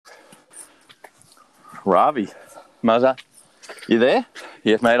Ravi. Muzza. You there?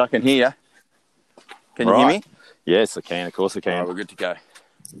 Yes, mate, I can hear you. Can you hear me? Yes, I can. Of course I can. All right, we're good to go.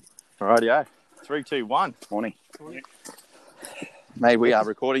 Rightio. 3, 2, 1. Morning. Mate, we are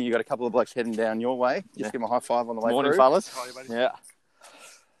recording. You got a couple of blokes heading down your way. Just give them a high five on the way Morning, through. fellas.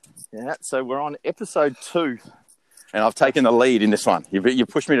 Yeah, so we're on episode 2. And I've taken the lead in this one. You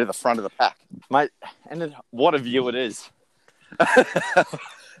pushed me to the front of the pack. Mate, and what a view it is.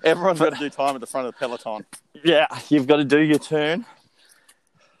 Everyone's got to do time at the front of the peloton. Yeah, you've got to do your turn.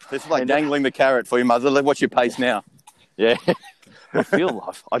 This is like dangling the carrot for you, Muzza. What's your pace now? Yeah.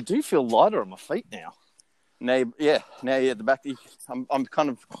 I do feel lighter on my feet now. Now you're at the back. I'm kind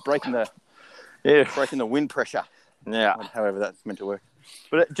of breaking the wind pressure. Yeah. However that's meant to work.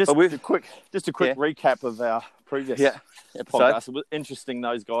 But just a quick recap of our previous podcast. It was interesting,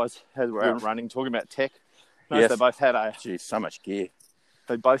 those guys as we're out running, talking about tech. They both had so much gear.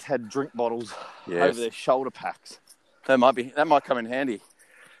 They both had drink bottles over their shoulder packs. That might come in handy.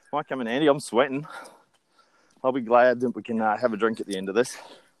 Might come in handy. I'm sweating. I'll be glad that we can have a drink at the end of this.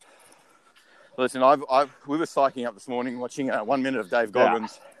 Listen, we were psyching up this morning watching 1 minute of Dave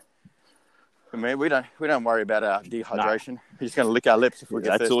Goggins. I mean, we don't worry about our dehydration. No. We're just going to lick our lips if we get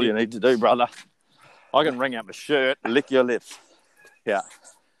thirsty. That's all you need to do, brother. I can wring out my shirt. Lick your lips. Yeah.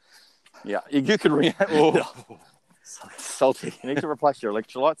 Yeah. You could wring out. Oh. Salty. You need to replace your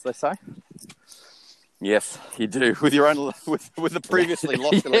electrolytes, they say. Yes, you do. With your own, with the previously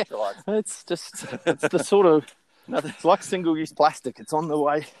lost electrolytes. It's the sort of, it's like single-use plastic. It's on the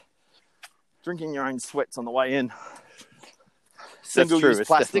way. Drinking your own sweat's on the way in. Single-use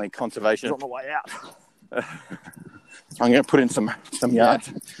plastic. Definitely conservation. It's on the way out. I'm going to put in some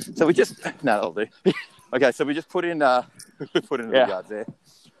yards. So we just... No, that'll do. Okay, so we just put in the yards there.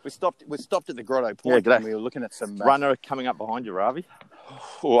 We stopped at the Grotto Point and we were looking at some... Runner coming up behind you, Ravi.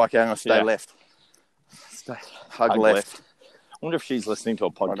 Oh, okay, I'm going to stay left. Hug left. I wonder if she's listening to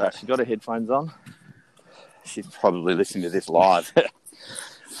a podcast. She's got her headphones on. She's probably listening to this live.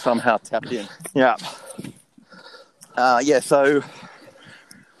 Somehow tapped in. Yeah. So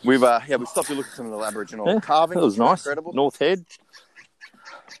we stopped to look at some of the Aboriginal carving. That was nice. Incredible. North Head.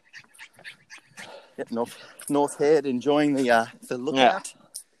 Yep, North Head, enjoying the lookout. Yeah.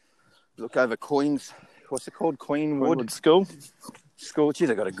 Look over Queen's. What's it called? Queenwood School. Geez,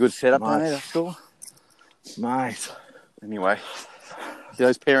 they got a good setup on there. That school. Nice. Anyway,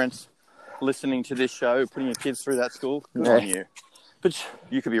 those parents listening to this show, putting your kids through that school, good on you. But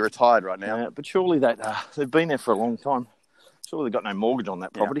you could be retired right now. Yeah, but surely they've been there for a long time. Surely they've got no mortgage on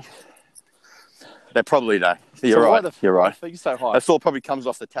that property. Yeah. They probably don't. You're right. You're right. Why are so high? That all probably comes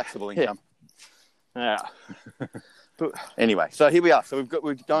off the taxable income. Yeah. But anyway, so here we are. So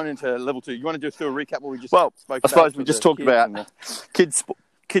we're going into level 2. You want to just do a recap what we just spoke about? I suppose we just talked about kids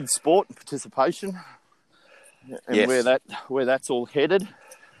sport and participation, and where that's all headed.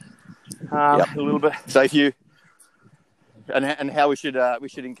 A little bit. So if you and how we should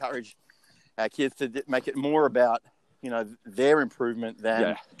encourage our kids to make it more about their improvement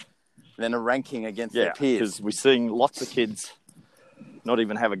than a ranking against their peers. Because we're seeing lots of kids not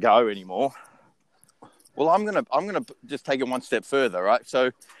even have a go anymore. Well, I'm gonna just take it one step further, right?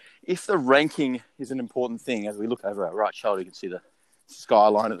 So, if the ranking is an important thing, as we look over our right shoulder, you can see the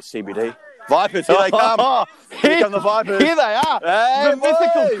skyline of the CBD. Vipers, here they come! Here come the Vipers! Here they are! Hey, the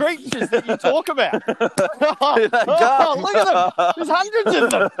mythical creatures that you talk about. Look at them! There's hundreds of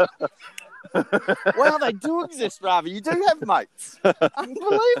them. Wow, they do exist, Ravi. You do have mates.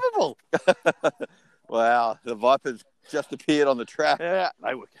 Unbelievable. Wow, the Vipers just appeared on the track. Yeah,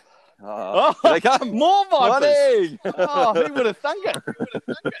 they were. Here they come. More Vipers. Who would have thunk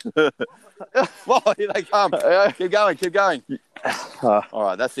it? Well, here they come. Keep going. All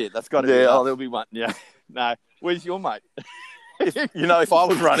right, that's it. That's got to be it. There'll be one. Yeah. No. Where's your mate? If I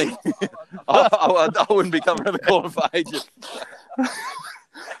was running, I wouldn't be coming around the corner for ages.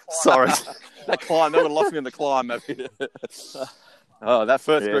 Sorry. That climb, they would have lost me in the climb. That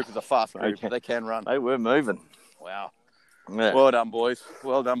first group is a fast group. Okay. They can run. They were moving. Wow. Yeah. Well done, boys.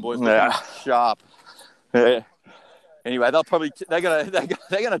 Yeah. Sharp. Yeah. Anyway, they're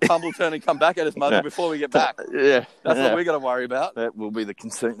gonna tumble, turn, and come back at us, Mother, before we get back. Yeah. That's what we're gonna worry about. That will be the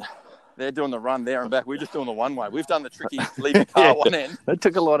concern. They're doing the run there and back. We're just doing the one way. We've done the tricky leave the car one end. It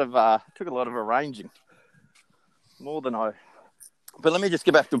took a lot of arranging. More than I. But let me just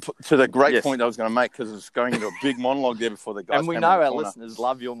get back to the great point I was going to make, because I was going into a big monologue there before the guys. And we know our listeners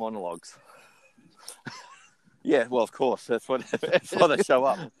love your monologues. Yeah, well, of course. That's why they show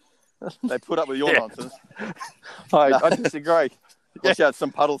up. They put up with your nonsense. I disagree. Watch out,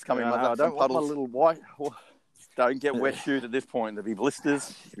 some puddles coming. I don't want my little white... Don't get wet shoes at this point. There'll be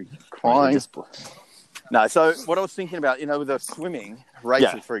blisters. You'll be crying. No, so what I was thinking about, with the swimming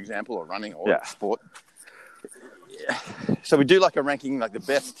races, Yeah. for example, or running or Yeah. sport. So we do like a ranking, like the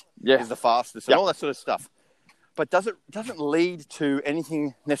best Yeah. is the fastest and all that sort of stuff. But doesn't lead to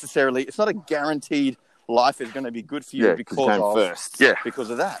anything necessarily. It's not a guaranteed life is going to be good for you Yeah, because you came of first. Yeah. because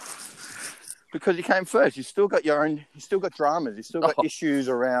of that. Because you came first, you still got dramas, you still got issues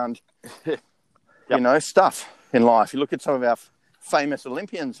around, stuff in life. You look at some of our famous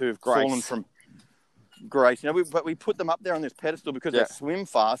Olympians who've fallen from grace, but we put them up there on this pedestal because they swim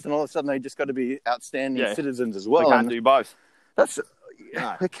fast, and all of a sudden they just got to be outstanding citizens as well. They can't do both.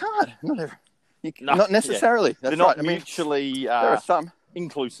 They can't. Not necessarily. That's They're not right. mutually there are some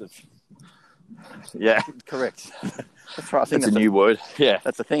inclusive. Yeah, correct. That's right. I think that's a new word. Yeah,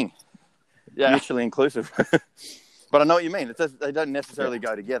 that's a thing. Yeah, mutually inclusive. But I know what you mean. They don't necessarily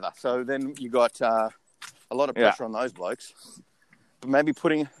go together. So then you got a lot of pressure on those blokes. But maybe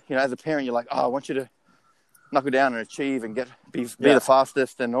putting, as a parent, you're like, I want you to knuckle down and achieve and be the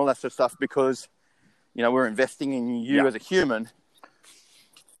fastest and all that sort of stuff because, we're investing in you as a human.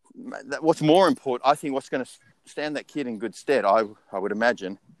 What's more important, I think what's going to stand that kid in good stead, I would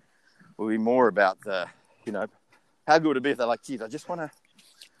imagine, will be more about the, how good would it be if they're like, geez, I just want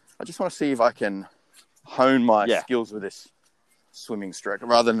to see if I can hone my skills with this swimming stroke,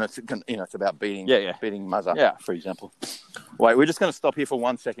 rather than it's about beating Muzza. Yeah, for example. Wait, we're just going to stop here for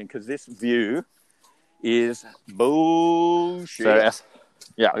 1 second because this view is bullshit. So,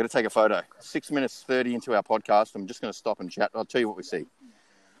 I'm going to take a photo. 6 minutes 30 into our podcast. I'm just going to stop and chat. I'll tell you what we see.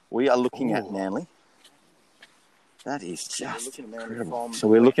 We are looking at Manly. That is just incredible. So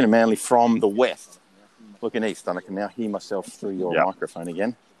we're looking at Manly from the west, looking east. And I can now hear myself through your microphone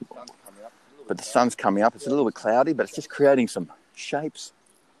again. But the sun's coming up. It's a little bit cloudy, but it's just creating some shapes.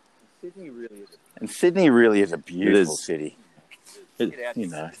 Sydney really is a beautiful city. Get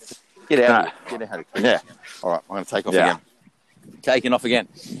out. Get out. Yeah. All right, I'm going to take off again. Taking off again.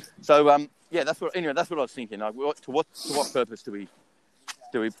 So that's what I was thinking. Like, to what purpose do we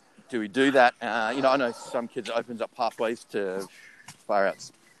do that? I know some kids it opens up pathways to far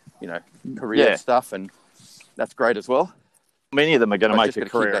out, career stuff, and that's great as well. Many of them are going to make a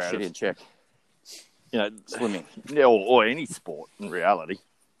career out out of it. in check. Swimming, or any sport in reality.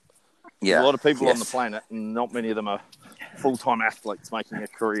 Yeah, there's a lot of people on the planet, and not many of them are full-time athletes making a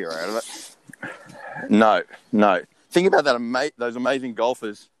career out of it. No. Think about that. Those amazing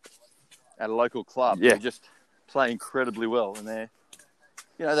golfers at a local club who just play incredibly well, and they're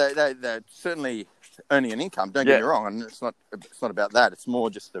certainly earning an income. Don't get me wrong, and it's not about that. It's more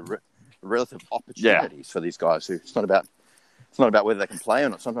just the relative opportunities for these guys. It's not about whether they can play or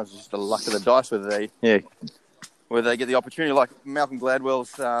not. Sometimes it's just the luck of the dice whether they get the opportunity. Like Malcolm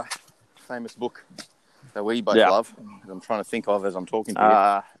Gladwell's famous book that we both love. I'm trying to think of as I'm talking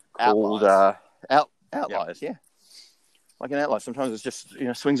to you. Called Outliers. Yeah, like an outlier. Sometimes it's just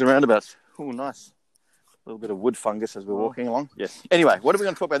swings and roundabouts. Oh, nice. A little bit of wood fungus as we're walking along. Yes. Anyway, what are we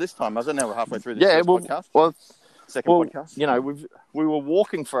going to talk about this time? I don't know. We're halfway through this podcast. Second podcast. We were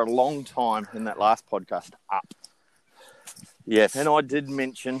walking for a long time in that last podcast up. Yes. And I did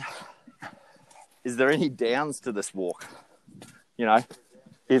mention, is there any downs to this walk?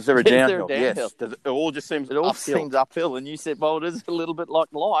 Is there a downhill? Yes. It all just seems uphill. Seems uphill. And you said, well, it is a little bit like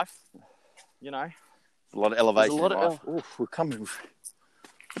life. There's a lot of elevation. We're coming.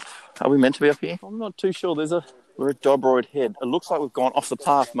 Are we meant to be up here? I'm not too sure. We're at Dobroyd Head. It looks like we've gone off the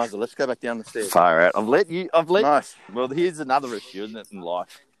path, Muzza. Let's go back down the stairs. Far out. I've let Nice. Well, here's another issue, isn't it, in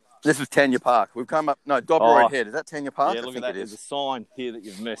life? This is Tanya Park. We've come up. No, Dobroyd Head. Is that Tanya Park? Yeah, look at that. There's a sign here that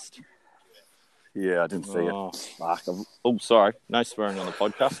you've missed. Yeah, I didn't see it. Fuck. Sorry. No swearing on the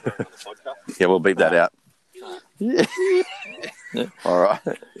podcast. Yeah, we'll beat that out. Yeah. All right.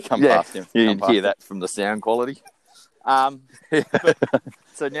 Come past him. You can hear that from the sound quality.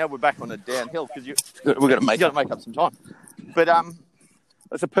 So now we're back on a downhill because we're going to make up some time. But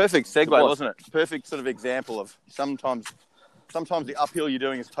that's a perfect segue, wasn't it? Perfect sort of example of sometimes the uphill you're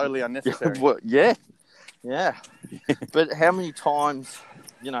doing is totally unnecessary. Yeah. But how many times,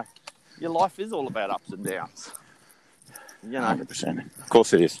 your life is all about ups and downs. 100%. Of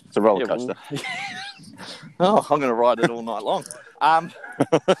course it is. It's a roller coaster. I'm going to ride it all night long.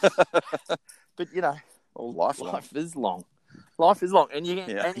 But life is long. Life is long, and you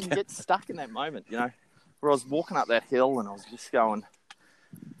get stuck in that moment. Where I was walking up that hill, and I was just going,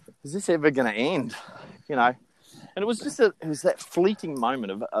 "Is this ever going to end?" And it was just that fleeting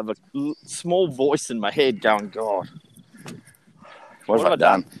moment of a small voice in my head going, "God, what have I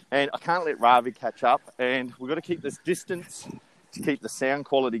done?" And I can't let Ravi catch up, and we've got to keep this distance to keep the sound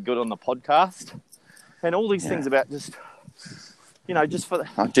quality good on the podcast, and all these things about just for the...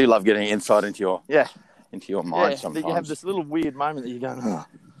 I do love getting insight into your into your mind that sometimes. you have this little weird moment that you're going, oh,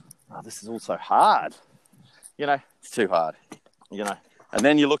 this is all so hard. You know, It's too hard. you know. And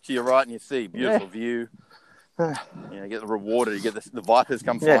then you look to your right and you see beautiful view. You know, you get rewarded. You get the vipers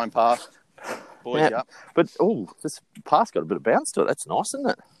come flying past. Boys you up. But, this pass got a bit of bounce to it. That's nice, isn't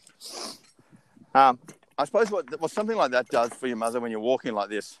it? I suppose what something like that does for your mother when you're walking like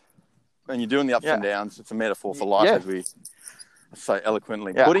this and you're doing the ups and downs, it's a metaphor for life, as we so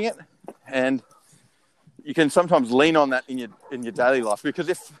eloquently putting it. And you can sometimes lean on that in your daily life, because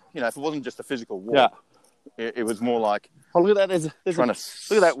if it wasn't just a physical walk, it was more like, oh, look at that. Look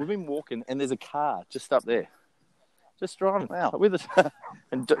at that. We've been walking and there's a car just up there. Just driving. Wow. With us.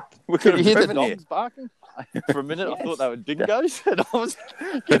 And we could you hear the driven dogs barking? For a minute, I thought they were dingoes. And I was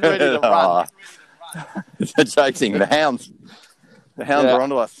getting ready to run. They're chasing the hounds. The hounds are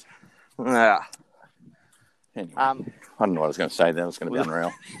onto us. Yeah. Anyway, I don't know what I was going to say then. It was going to be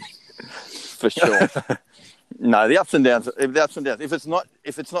unreal. For sure. No, the ups and downs. If it's not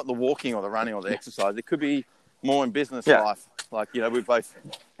the walking or the running or the exercise, it could be more in business life. Like, we've both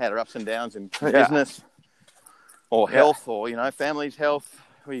had our ups and downs in business or health or, family's health,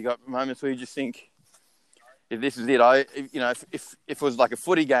 where you got moments where you just think, if this is it, if it was like a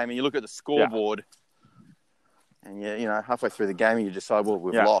footy game and you look at the scoreboard and halfway through the game and you decide, well,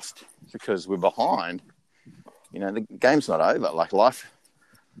 we've lost because we're behind, the game's not over. Like life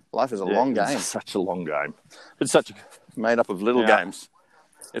is a long game. It's such a long game. It's made up of little games.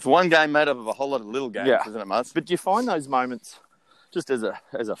 It's one game made up of a whole lot of little games, isn't it, Muzz? But do you find those moments, just as a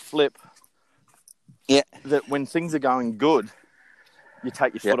flip, that when things are going good, you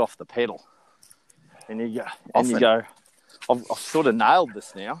take your foot off the pedal, and you go, I've sort of nailed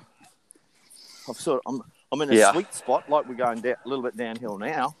this now. I'm in a sweet spot, like we're going a little bit downhill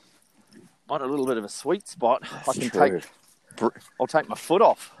now. I'm at a little bit of a sweet spot. I'll take my foot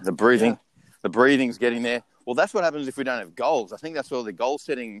off. The breathing's getting there. Well, that's what happens if we don't have goals. I think that's what the goal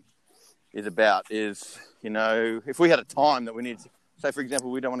setting is about. Is if we had a time that we need to, say for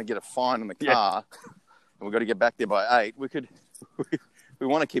example, we don't want to get a fine on the car, and we've got to get back there by 8. We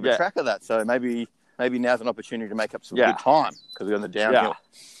want to keep a track of that. So maybe now's an opportunity to make up some good time, because we're on the downhill.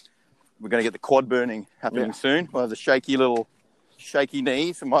 We're going to get the quad burning happening soon. We'll have the shaky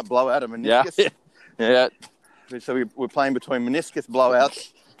knees. It might blow out a meniscus. Yeah. So we're playing between meniscus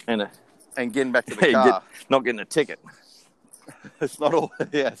blowouts and getting back to the car. Not getting a ticket. It's not all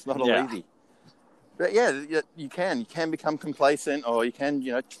easy. But you can become complacent, or you can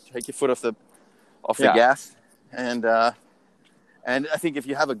take your foot off the gas, and I think if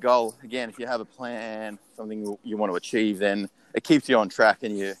you have a goal, again, if you have a plan, something you want to achieve, then it keeps you on track,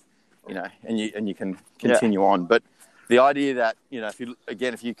 and you can continue on. But the idea that if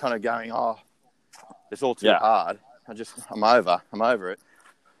you're kind of going, it's all too hard, I'm over it.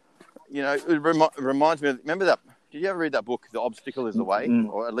 It reminds me of, remember that? Did you ever read that book, The Obstacle is the Way?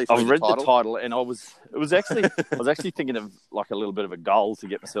 Or at least I've read the title, and I was actually thinking of like a little bit of a goal to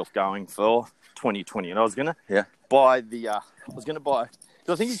get myself going for 2020, and I was gonna buy because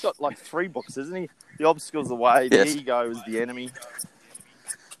I think he's got like 3 books, isn't he? The Obstacle is the Way, The Ego is the Enemy.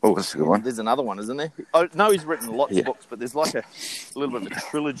 Oh, that's a good one. There's another one, isn't there? Oh no, he's written lots of books, but there's like a little bit of a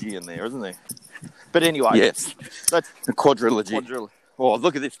trilogy in there, isn't there? But anyway, that's a quadrilogy. Oh,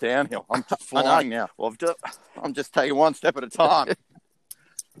 look at this downhill. I'm just flying now. Well, I'm just taking one step at a time.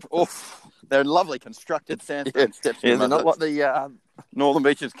 They're lovely constructed sandstone steps. Yeah, they're not like the Northern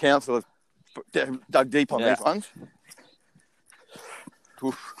Beaches Council have dug deep on these ones.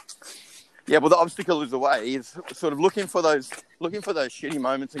 Oof. Yeah, well, the obstacle is the way. Is sort of looking for those shitty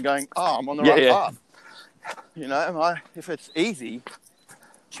moments and going, I'm on the right path. If it's easy,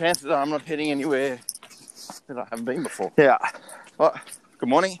 chances are I'm not heading anywhere that I haven't been before. Yeah. Well, good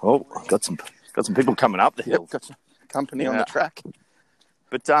morning. Oh, got some people coming up the hill. Got some company on the track.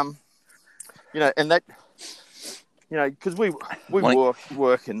 But and that, because we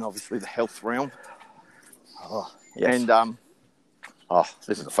work in obviously the health realm. And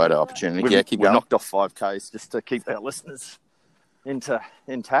this is a photo opportunity. Keep we going. knocked off 5Ks just to keep our listeners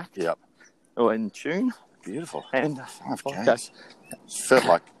intact. Yep. Or in tune. Beautiful. And 5Ks. Felt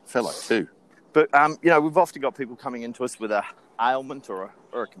like 2. But we've often got people coming into us with a ailment or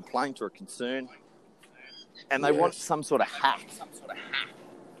a complaint or a concern, and they want some sort of hack,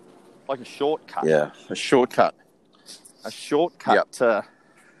 like a shortcut. Yeah, a shortcut.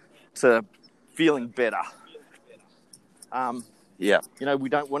 To feeling better. We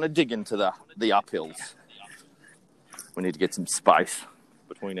don't want to dig into the uphills. We need to get some space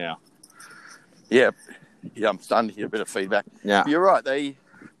between our. Yeah, I'm starting to hear a bit of feedback. Yeah, but you're right.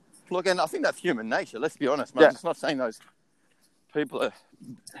 Look, and I think that's human nature. Let's be honest, mate. It's not saying those people are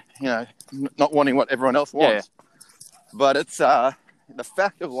not wanting what everyone else wants. But it's the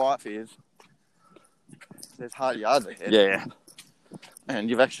fact of life is there's hard yards ahead. Yeah. And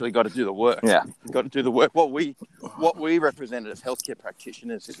you've actually got to do the work. Yeah. You've got to do the work. What we represented as healthcare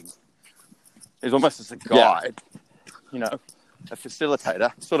practitioners is almost as a guide, a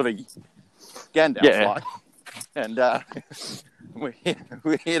facilitator, sort of a Gandalf like. And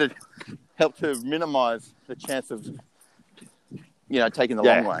we're here to help to minimise the chance of, taking the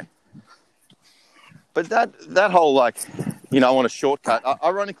long way. But that whole, I want a shortcut.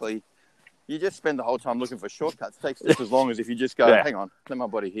 Ironically, you just spend the whole time looking for shortcuts. It takes just as long as if you just go, hang on, let my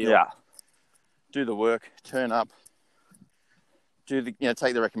body heal. Yeah. Do the work, turn up, take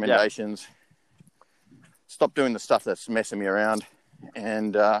the recommendations, stop doing the stuff that's messing me around,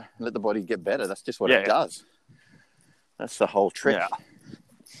 and let the body get better. That's just what it does. That's the whole trick. Yeah.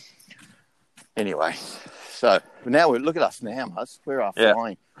 Anyway, so now look at us now, Muzz. We're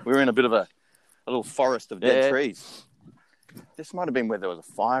flying. We're in a bit of a little forest of dead trees. This might have been where there was a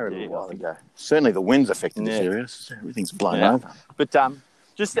fire a little while ago. Certainly the wind's affecting this area. Everything's blown over. But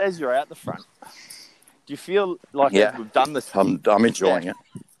just as you're out the front, do you feel like we've done this? I'm enjoying it.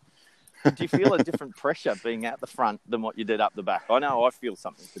 Do you feel a different pressure being out the front than what you did up the back? I know I feel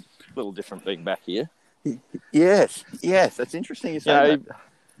something a little different being back here. Yes. That's interesting you say that.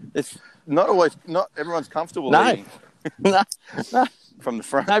 It's not everyone's comfortable leading no. from the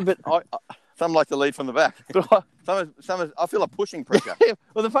front. No, but some like to lead from the back. Some I feel a pushing pressure.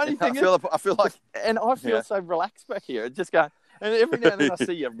 Well, the funny thing I feel like, and I feel so relaxed back here. Just going, and every now and then I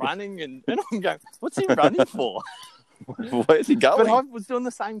see you running, and I'm going, what's he running for? Where's he going? But I was doing the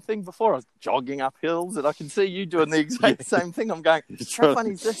same thing before. I was jogging up hills, and I can see you doing the exact same thing. I'm going, how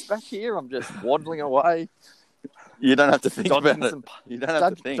funny is this back here? I'm just waddling away. You don't have to think about it. You don't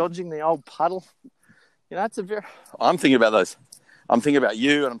have to think. Dodging the old puddle. It's a very... I'm thinking about those. I'm thinking about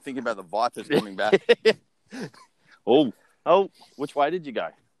you, and I'm thinking about the vipers coming back. Oh, which way did you go?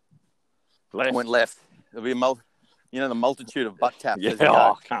 Left. I went left. There'll be the multitude of butt taps.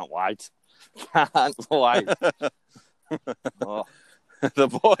 Yeah, can't wait. The boys.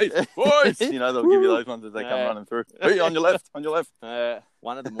 They'll give you those ones as they come running through. Hey, on your left.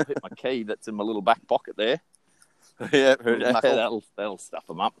 One of them will hit my key that's in my little back pocket there. Yeah, that'll stuff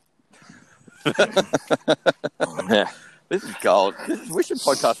them up. This is gold. We should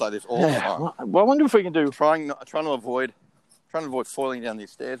podcast like this all the time. Well, I wonder if we can do trying to avoid falling down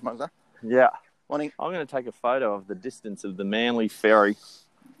these stairs, Muzzer. Yeah. I'm going to take a photo of the distance of the Manly ferry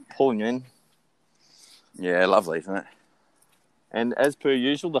pulling in. Yeah, lovely, isn't it? And as per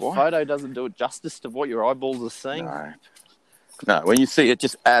usual, the photo doesn't do it justice to what your eyeballs are seeing. No, when you see it,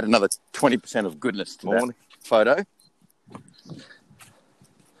 just add another 20% of goodness to that photo.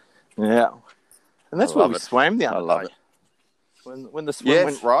 Yeah. And that's where we swam the other day. When the swim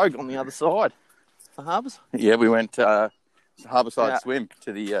went rogue on the other side. The harbours. Yeah, we went harbourside swim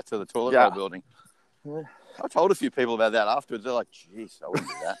to the toilet bowl building. Yeah. I told a few people about that afterwards. They're like, "Jeez, I wouldn't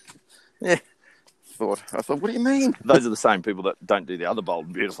do that." Yeah. I thought, what do you mean? Those are the same people that don't do the other bold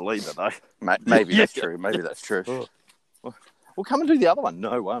and beautiful either, though. Maybe that's true. Maybe that's true. Well, come and do the other one.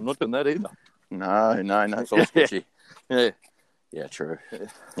 No way, I'm not doing that either. No, it's all sketchy. Yeah, true.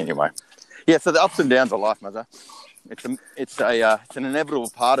 Anyway, so the ups and downs of life, Muzzer. It's an inevitable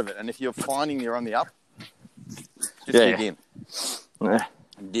part of it, and if you're finding you're on the up, just dig in. Yeah.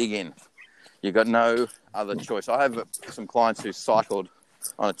 Dig in. You've got no other choice. I have some clients who cycled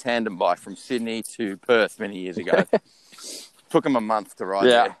on a tandem bike from Sydney to Perth many years ago. Took them a month to ride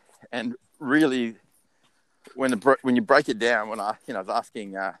there, and really, when you break it down, when I was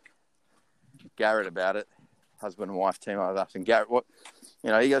asking Garrett about it, husband and wife team, I was asking Garrett what,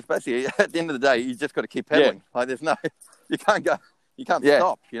 he goes, basically at the end of the day, you just got to keep pedaling. Like you can't stop.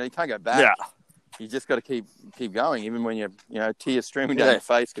 You can't go back. Yeah. You just got to keep going, even when you're tears streaming down your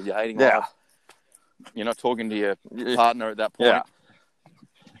face because you're hating life. You're not talking to your partner at that point. Yeah.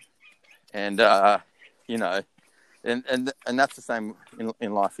 And and that's the same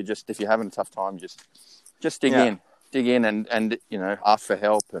in life. If you're having a tough time, just dig in, and ask for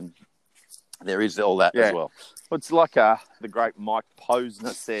help, and there is all that as well. It's like the great Mike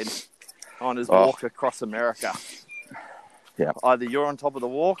Posner said on his walk across America. Yeah, either you're on top of the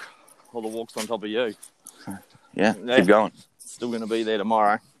walk, or the walk's on top of you. Yeah, keep going. It's still going to be there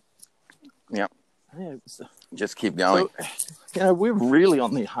tomorrow. Yeah. Yeah, just keep going. So, we're really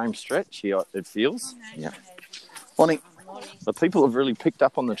on the home stretch here, it feels. Yeah. Morning. The people have really picked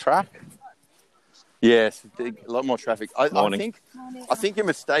up on the track. Yes, a lot more traffic. I think you're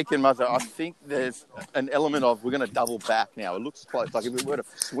mistaken, Muzzer. I think there's an element of we're going to double back now. It looks close. Like if we were to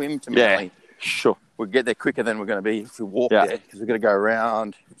swim to Manly, Sure. We'll get there quicker than we're going to be if we walk there, because we've got to go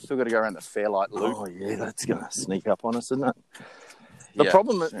around. We've still got to go around the Fairlight Loop. Oh, yeah, that's going to sneak up on us, isn't it? The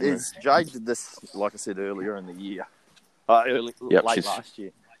problem is Jade did this, like I said, earlier in the year. Late last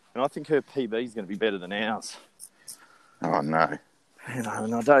year. And I think her PB is going to be better than ours. Oh, no. You know,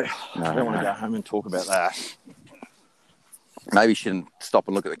 and I don't want to go home and talk about that. Maybe you shouldn't stop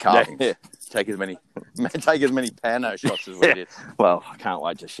and look at the carvings. Yeah. Take as many pano shots as we did. Well, I can't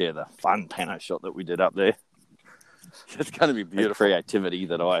wait to share the fun pano shot that we did up there. It's going to be beautiful. The creativity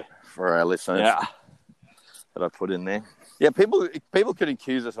for our listeners. Yeah. That I put in there. Yeah, people could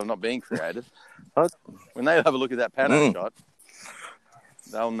accuse us of not being creative. When they have a look at that pano shot,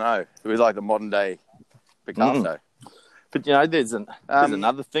 they'll know. It was like the modern day Picasso. But, you know, there's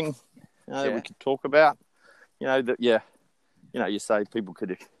another thing that we could talk about. You know, that, you say people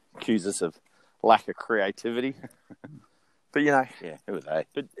could accuse us of lack of creativity. But, you know. Yeah, it was a.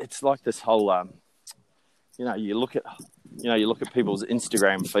 But it's like this whole, you look at people's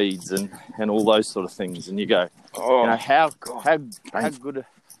Instagram feeds and all those sort of things, and you go, how good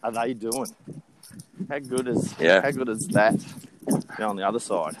are they doing? How good is that? On the other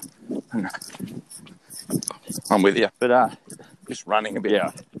side. I'm with you. But just running a bit.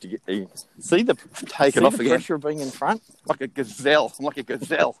 Yeah. See the pressure of being in front? Like a gazelle. I'm like a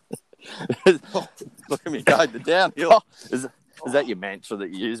gazelle. Look at me go the downhill. Is that your mantra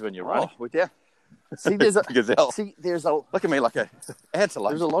that you use when you're running? Yeah. See, there's a gazelle. Look at me like a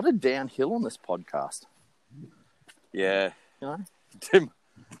antelope. There's a lot of downhill on this podcast. Yeah. You know? Tim,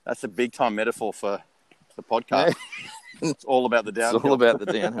 that's a big time metaphor for the podcast. Yeah. It's all about the downhill. It's all about the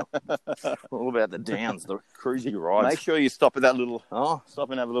downhill. All about the downs, the cruisy rides. Make sure you stop at that little. Stop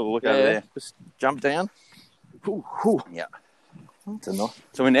and have a little look over there. Just jump down. Yeah. That's enough.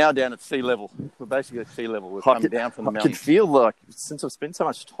 So we're now down at sea level. We're basically at sea level. We're coming down from the mountain. I could feel like, since I've spent so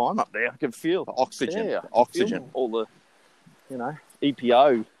much time up there, I can feel the oxygen. Yeah, oxygen. All the,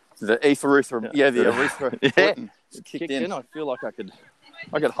 EPO. The etherethra. Yeah, the urethra. Yeah. Kicked in. I feel like I could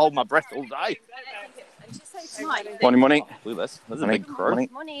hold my breath all day. Morning. Look at this. There's a big crow.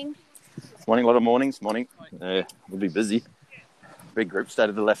 Morning. A lot of mornings. Morning. Yeah, we'll be busy. Big group. Stay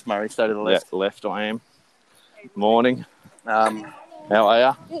to the left, Murray. Stay to the left. Yeah, left I am. Morning. How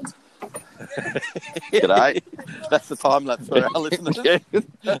are you? G'day. That's the time lapse for our listeners.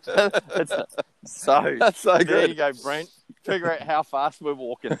 That's so good. There you go, Brent. Figure out how fast we're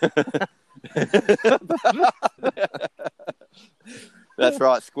walking. That's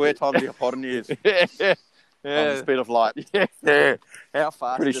right. Square time the hypotenuse. Yeah. On the speed of light. Yeah. How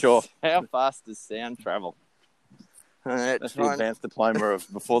fast? Pretty sure. How fast does sound travel? That's the advanced diploma of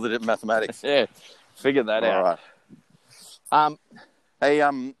before the mathematics. Yeah. Figure that out. All right. Hey,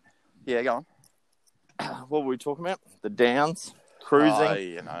 go on. What were we talking about? The downs,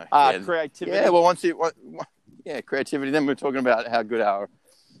 cruising, creativity. Yeah, well, creativity. Then we're talking about how good our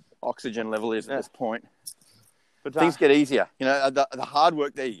oxygen level is at this point. But things get easier. You know, the hard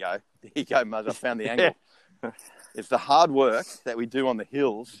work. There you go. There you go, Muzz. I found the angle. It's the hard work that we do on the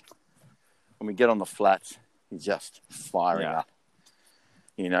hills. When we get on the flats, you're just firing up.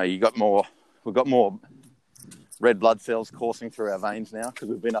 You know, we've got more red blood cells coursing through our veins now because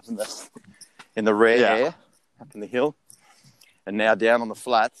we've been up in the rare air, up in the hill, and now down on the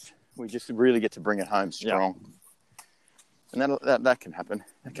flats, we just really get to bring it home strong. And that can happen.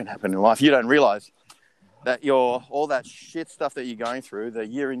 That can happen in life. You don't realise that all that shit stuff that you're going through, the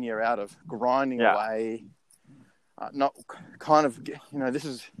year in, year out of grinding away, this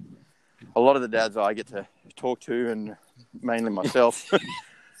is a lot of the dads I get to talk to, and mainly myself.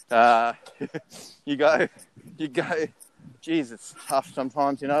 You go, geez, it's tough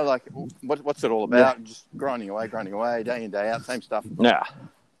sometimes, like what's it all about? Yeah. Just grinding away, day in, day out, same stuff. Yeah.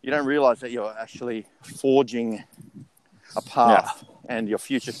 You don't realise that you're actually forging a path and your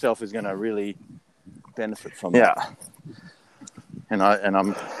future self is going to really benefit from it.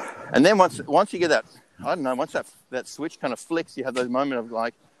 And then once you get that, I don't know, once that switch kind of flicks, you have those moments of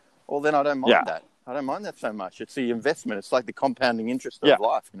like, well, then I don't mind that. I don't mind that so much. It's the investment. It's like the compounding interest of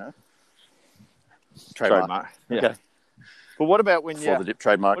life, Trademark. Yeah. Okay. But what about when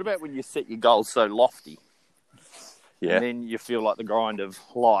trademark? What about when you set your goals so lofty? Yeah. And then you feel like the grind of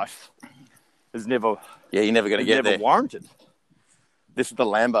life is never. Yeah, you're never going to get there. Warranted. This is the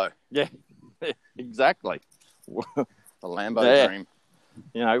Lambo. Yeah. Exactly. The Lambo dream.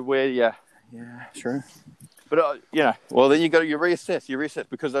 Where you. Yeah, true. But well, then you reassess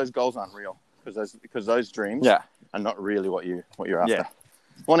because those goals aren't real. Because those dreams are not really what you're after. Yeah.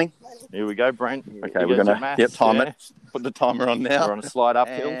 Morning. Here we go, Brent. Okay, we're going to time it. Put the timer on now. We're on a slide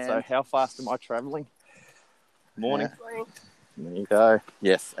uphill, so how fast am I travelling? Morning. There you go.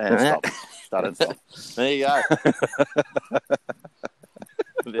 Yes, and stop. Start and stop. There you go.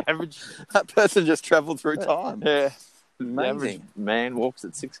 The average That person just travelled through time. The average Amazing. man walks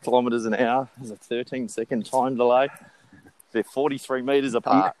at 6 kilometres an hour. There's a 13-second time delay. They're 43 metres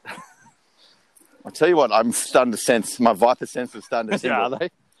apart. I'll tell you what, I'm starting to sense, my Viper sense is starting to tingle. Are they?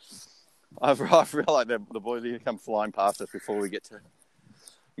 I feel like the boys are going to come flying past us before we get to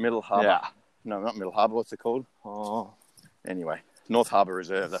Middle Harbour. Yeah. No, not Middle Harbour. What's it called? Oh, Anyway, North Harbour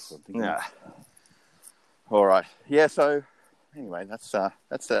Reserve. That's what I'm thinking. yeah. All right. Yeah. So, anyway, that's our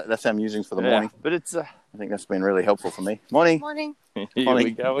musings for the morning. But it's I think that's been really helpful for me. Morning. Morning. here Morning.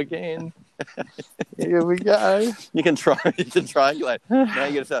 we go again. Here we go. You can triangulate. Now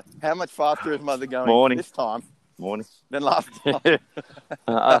you got to say, how much faster is Mother going Morning. this time Morning. than last time?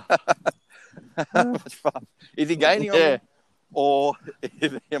 How much faster? Is he gaining on me? Or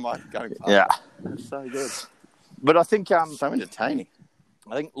am I going faster? Yeah. That's so good. But I think So entertaining.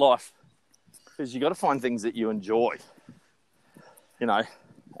 life is you got to find things that you enjoy,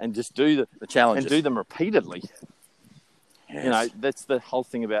 and just do The challenges. and do them repeatedly. Yes. That's the whole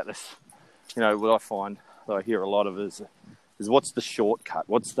thing about this. What I find that I hear a lot of is what's the shortcut?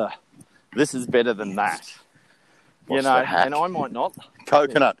 This is better than that. What's the hack? And I might not.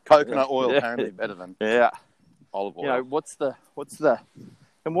 Coconut oil apparently better than Yeah. olive oil. What's the,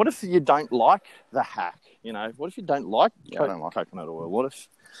 and what if you don't like the hack? What if you don't like I don't like coconut oil? What if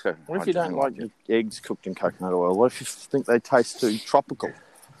I you don't like your eggs cooked in coconut oil? What if you think they taste too tropical?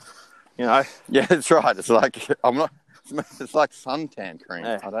 Yeah, that's right. It's like it's like suntan cream.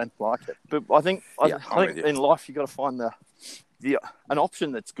 Yeah. I don't like it. But I think Yeah, I'm I with think you. in life you got to find an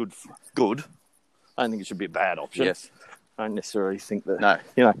option that's good. I don't think it should be a bad option. Yes. I don't necessarily think that.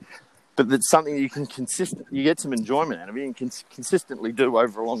 No. But that's something that you can you get some enjoyment out of it and can consistently do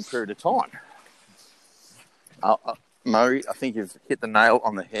over a long period of time. Murray, I think you've hit the nail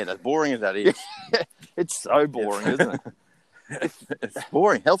on the head. As boring as that is, It's so boring, isn't it? it's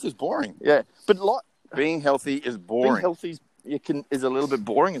boring. Health is boring. Yeah. But Being healthy is being boring. healthy is a little bit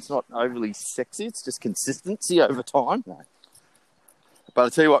boring. It's not overly sexy. It's just consistency over time. But I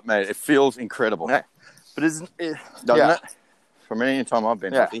tell you what, mate, it feels incredible. Yeah. But isn't it? Doesn't yeah. it? From any time I've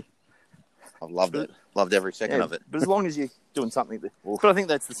been Yeah. healthy, I've loved it. Loved every second Yeah, of it. But as long as you're doing something but I think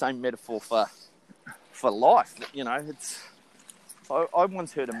that's the same metaphor for life. It's. I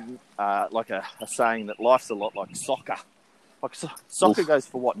once heard a saying that life's a lot like soccer. Like soccer goes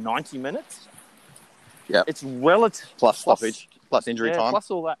for what, 90 minutes? Yeah. It's relative Plus stoppage, plus injury time. plus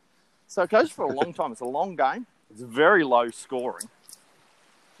all that. So it goes for a long time. It's a long game. It's very low scoring.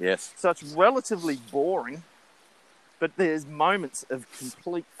 Yes. So it's relatively boring, but there's moments of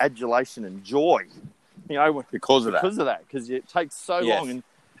complete adulation and joy. Because of that. Because of that, because it takes so Yes. long, and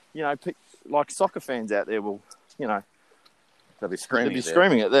like soccer fans out there will, They'll be screaming. they'll be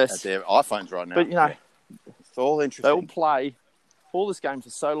screaming at this, at their iPhones right now. but Yeah. It's all interesting. they'll play all this game for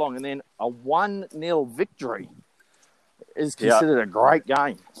so long, and then a 1-0 victory is considered a great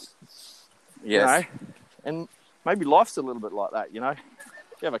game. Yes. And maybe life's a little bit like that. You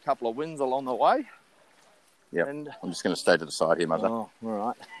have a couple of wins along the way. Yep. And I'm just going to stay to the side here, Mother. all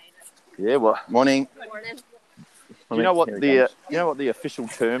right. Yeah. Well, Morning. Morning. do you know what Here he comes. the official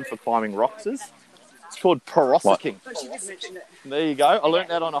term for climbing rocks is? It's called parossicking. There you go. I learnt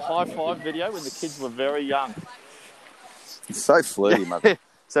that on a high five video when the kids were very young. It's so flirty, Mother.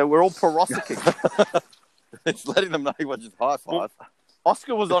 So we're all parossicking. It's letting them know what just high five.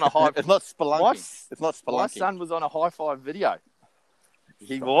 Oscar was on a high. It's not spelunking. It's not My spelunking. son was on a high five video.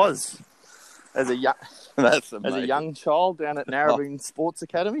 He was as a That's as amazing. a young child down at Narrabeen Sports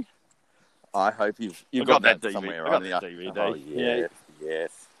Academy. I hope you've I got got that that somewhere, DVD. I right? got that DVD. Oh, yes,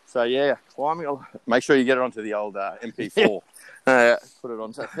 yes. So yeah, climbing. Make sure you get it onto the old MP4. Put it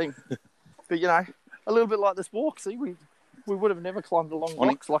onto that thing. But a little bit like this walk. See, we would have never climbed along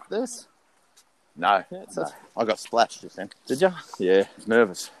rocks like this. No, Yeah, it's no. I got splashed just then. Did you? Yeah. I was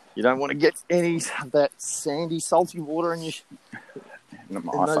nervous. You don't want to get any of that sandy, salty water in Not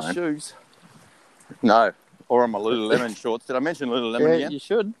my in those iPhone. shoes. No. Or on my Lululemon shorts. Did I mention Lululemon Yeah, again? you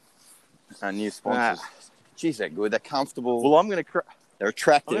should. Our new sponsors. Jeez, they're good. They're comfortable. Well, I'm going to they're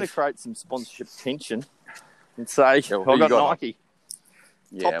attractive. create some sponsorship tension and say Yeah, well, I who you got got? Nike,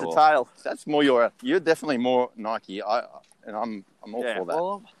 Yeah, top to well, tail. that's more you're definitely more Nike. I'm all for that.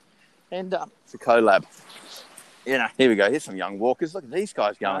 Well, and It's a collab. you know, Here we go. Here's some young walkers. Look at these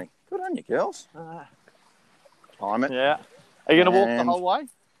guys going. Good on you, girls. Time it. yeah. Are you going to walk the And- whole way?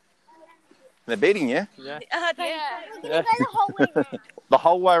 They're beating you. Yeah. The whole way around. The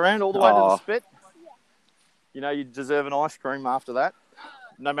whole way around, all the way to the Oh. spit. You know, you deserve an ice cream after that.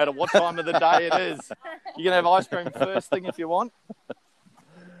 no matter what time of the day it is. You can have ice cream first thing if you want.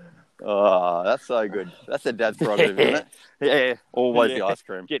 Oh, that's so good. That's a dad's prerogative, isn't it? Yeah. Always the ice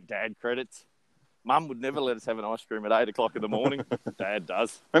cream. Get dad credits. Mum would never let us have an ice cream at 8 o'clock in the morning. Dad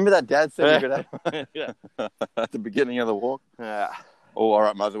does. Remember that dad said you could have Yeah. at the beginning of the walk? Yeah. Oh, all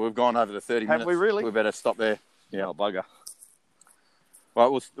right, Muzzer. We've gone over the 30 Have minutes. we really? We better stop there. Yeah, bugger. Right,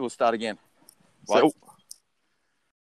 we'll start again. Right. So,